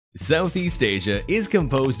Southeast Asia is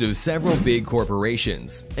composed of several big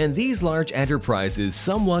corporations, and these large enterprises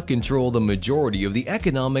somewhat control the majority of the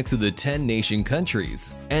economics of the 10-nation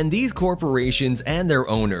countries. And these corporations and their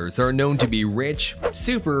owners are known to be rich,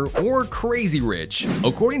 super, or crazy rich.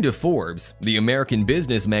 According to Forbes, the American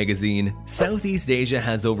business magazine, Southeast Asia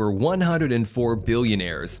has over 104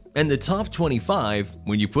 billionaires, and the top 25,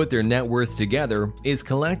 when you put their net worth together, is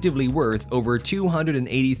collectively worth over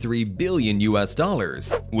 283 billion US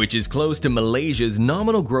dollars. Which is close to Malaysia's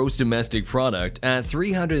nominal gross domestic product at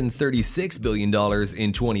 $336 billion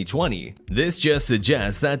in 2020. This just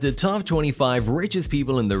suggests that the top 25 richest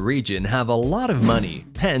people in the region have a lot of money.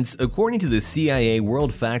 Hence, according to the CIA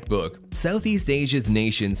World Factbook, Southeast Asia's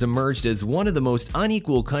nations emerged as one of the most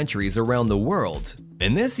unequal countries around the world.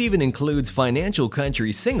 And this even includes financial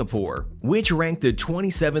country Singapore, which ranked the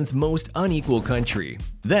 27th most unequal country.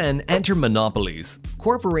 Then enter monopolies,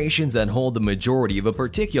 corporations that hold the majority of a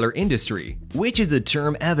particular industry, which is a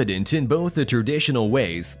term evident in both the traditional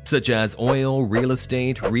ways, such as oil, real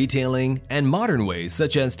estate, retailing, and modern ways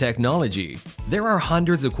such as technology. There are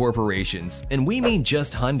hundreds of corporations, and we mean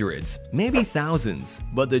just hundreds, maybe thousands,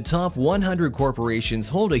 but the top 100 corporations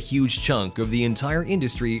hold a huge chunk of the entire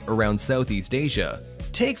industry around Southeast Asia.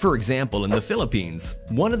 Take for example in the Philippines,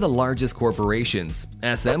 one of the largest corporations,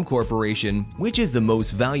 SM Corporation, which is the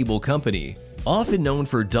most valuable company. Often known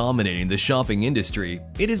for dominating the shopping industry,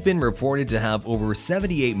 it has been reported to have over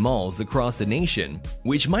 78 malls across the nation,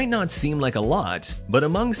 which might not seem like a lot, but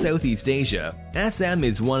among Southeast Asia, SM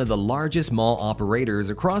is one of the largest mall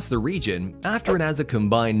operators across the region after it has a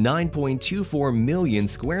combined 9.24 million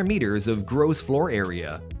square meters of gross floor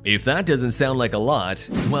area. If that doesn't sound like a lot,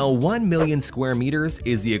 well, 1 million square meters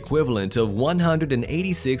is the equivalent of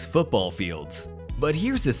 186 football fields. But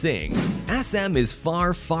here's the thing, SM is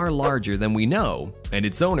far larger than we know, and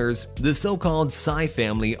its owners, the so-called Tsai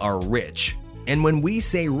family, are rich. And when we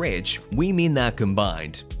say rich, we mean that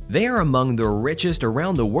combined. They are among the richest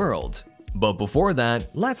around the world. But before that,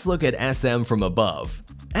 let's look at SM from above.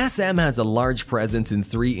 SM has a large presence in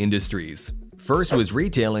 3 industries. First was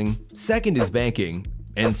retailing, second is banking,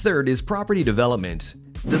 and third is property development.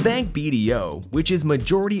 The bank BDO, which is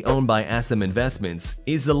majority owned by SM Investments,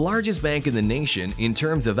 is the largest bank in the nation in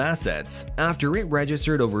terms of assets after it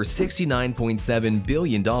registered over $69.7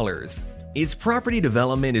 billion. Its property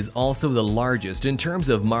development is also the largest in terms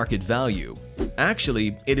of market value.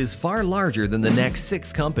 Actually, it is far larger than the next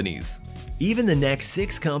 6 companies. Even the next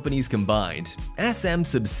 6 companies combined, SM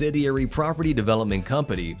subsidiary property development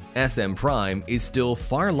company, SM Prime, is still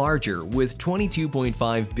far larger with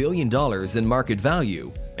 $22.5 billion in market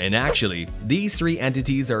value. And actually, these 3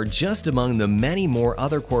 entities are just among the many more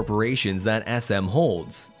other corporations that SM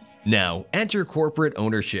holds. Now, enter corporate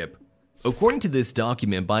ownership. According to this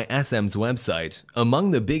document by SM's website, among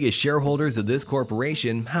the biggest shareholders of this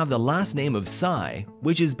corporation have the last name of Tsai,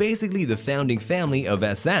 which is basically the founding family of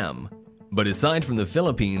SM. But aside from the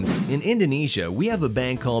Philippines, in Indonesia we have a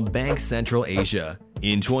bank called Bank Central Asia.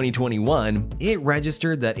 In 2021, it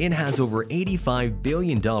registered that it has over $85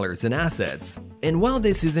 billion in assets. And while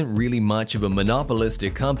this isn't really much of a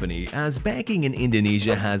monopolistic company, as banking in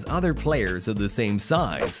Indonesia has other players of the same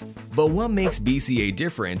size. But what makes BCA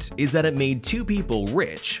different is that it made 2 people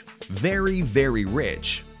rich. Very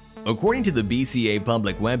rich. According to the BCA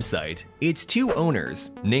public website, its 2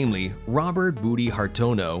 owners, namely Robert Budi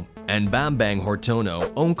Hartono and Bambang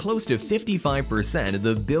Hartono, own close to 55% of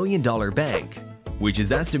the billion-dollar bank, which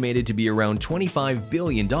is estimated to be around $25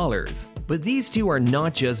 billion. But these 2 are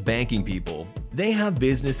not just banking people. They have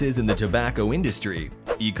businesses in the tobacco industry,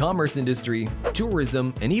 e-commerce industry,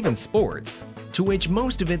 tourism, and even sports, to which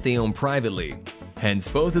most of it they own privately. Hence,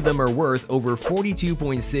 both of them are worth over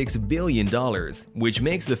 $42.6 billion, which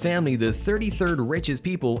makes the family the 33rd richest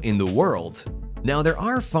people in the world. Now, there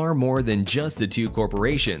are far more than just the 2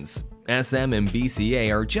 corporations. SM and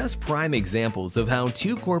BCA are just prime examples of how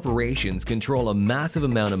 2 corporations control a massive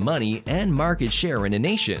amount of money and market share in a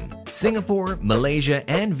nation. Singapore, Malaysia,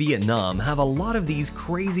 and Vietnam have a lot of these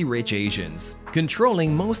crazy rich Asians,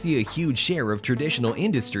 controlling mostly a huge share of traditional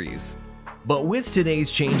industries. But with today's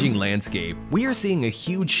changing landscape, we are seeing a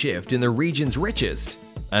huge shift in the region's richest.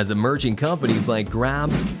 As emerging companies like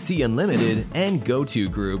Grab, Sea Unlimited, and GoTo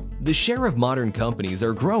Group, the share of modern companies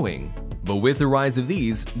are growing. But with the rise of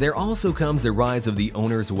these, there also comes the rise of the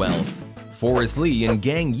owner's wealth. Forrest Li and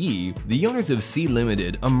Gang Yi, the owners of Sea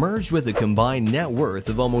Limited, emerged with a combined net worth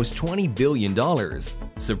of almost $20 billion.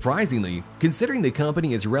 Surprisingly, considering the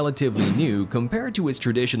company is relatively new compared to its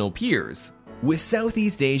traditional peers. With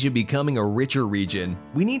Southeast Asia becoming a richer region,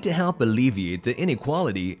 we need to help alleviate the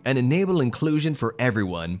inequality and enable inclusion for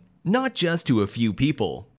everyone, not just to a few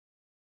people.